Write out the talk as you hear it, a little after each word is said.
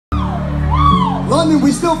London,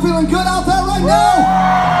 we still feeling good out there right now?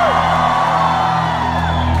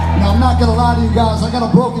 Now, I'm not gonna lie to you guys, I got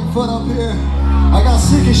a broken foot up here. I got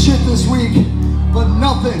sick as shit this week, but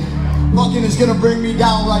nothing fucking is gonna bring me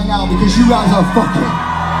down right now because you guys are fucking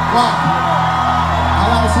rock.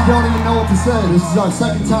 I honestly don't even know what to say. This is our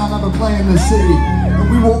second time ever playing this city,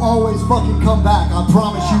 and we will always fucking come back, I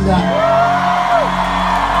promise you that.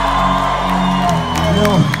 You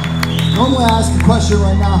know, normally I ask a question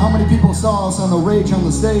right now, how many people saw us on the Rage on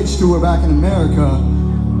the Stage tour back in America?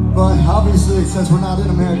 But obviously, since we're not in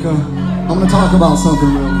America, I'm gonna talk about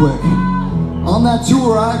something real quick. On that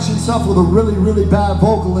tour, I actually suffered with a really, really bad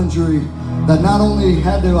vocal injury that not only I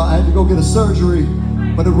had to go get a surgery,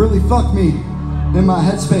 but it really fucked me in my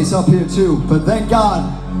headspace up here too. But thank God,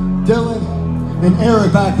 Dylan and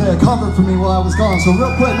Eric back there covered for me while I was gone. So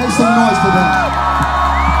real quick, make some noise for them.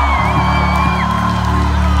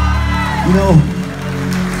 You know,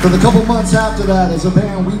 for the couple months after that, as a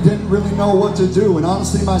band, we didn't really know what to do. And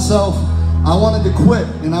honestly, myself, I wanted to quit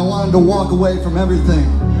and I wanted to walk away from everything.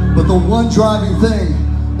 But the one driving thing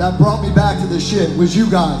that brought me back to this shit was you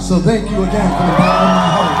guys. So thank you again from the bottom of my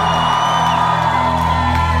heart.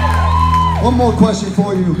 One more question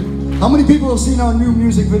for you. How many people have seen our new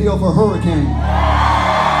music video for Hurricane?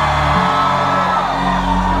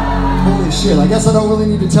 Holy shit, I guess I don't really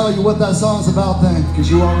need to tell you what that song's about then, because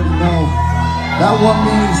you already know. That one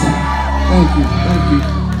means, thank you.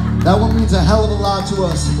 That one means a hell of a lot to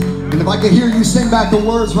us. And if I could hear you sing back the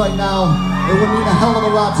words right now, it would mean a hell of a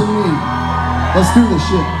lot to me. Let's do this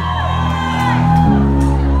shit.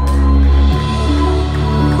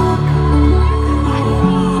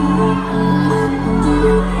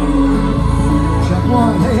 Check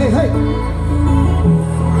one, hey, hey, hey.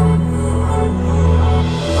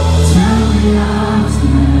 Tell me I was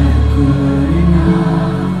never good enough.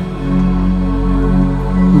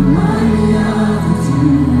 Remind me of the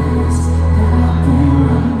tears that I've been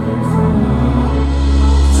running from.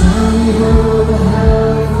 Tell me who the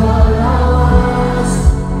hell you thought I was.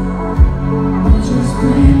 I'm just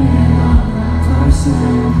blaming on that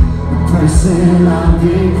person I've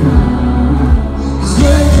become. 'Cause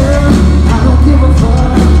lately, I don't give a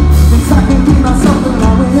fuck. Thinks I can be myself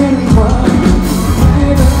along with anyone.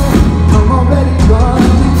 Baby, I'm already gone.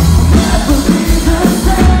 Never be the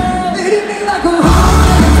same. It hit me like a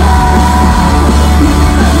heart attack. Hit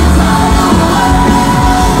me like a tidal wave.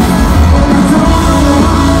 And I don't know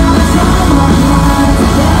why I try my mind to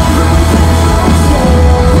everything I say.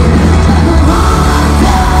 Hit me like a heart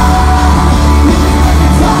attack. Hit me like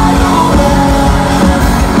a tidal wave.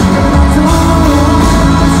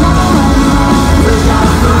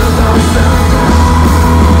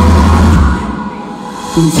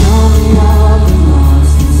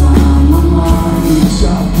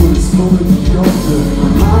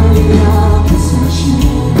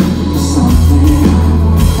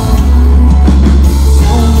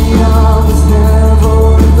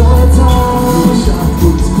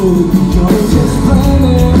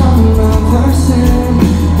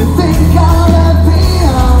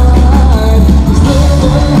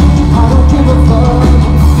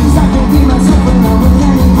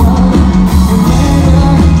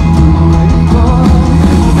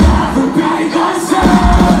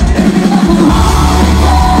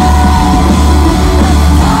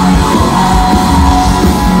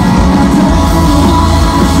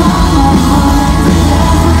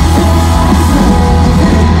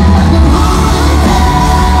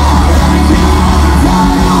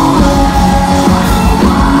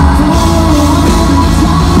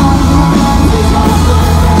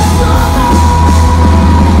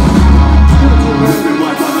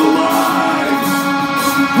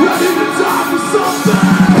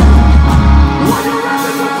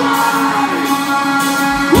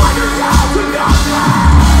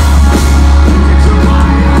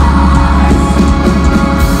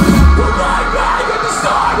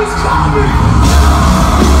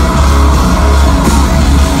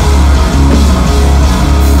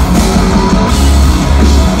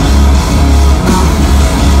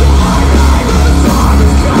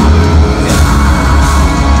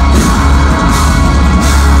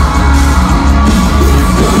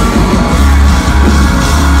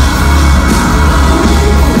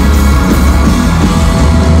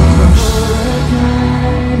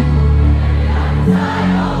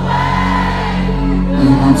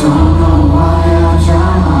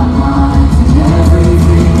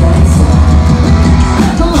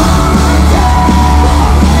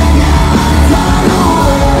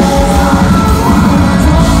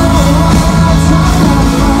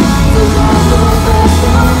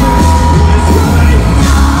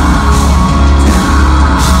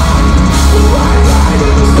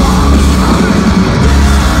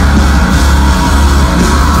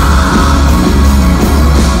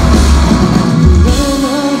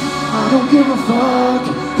 give a fuck,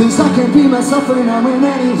 'cause I can't be myself when I'm with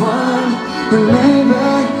anyone. And maybe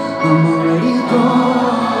I'm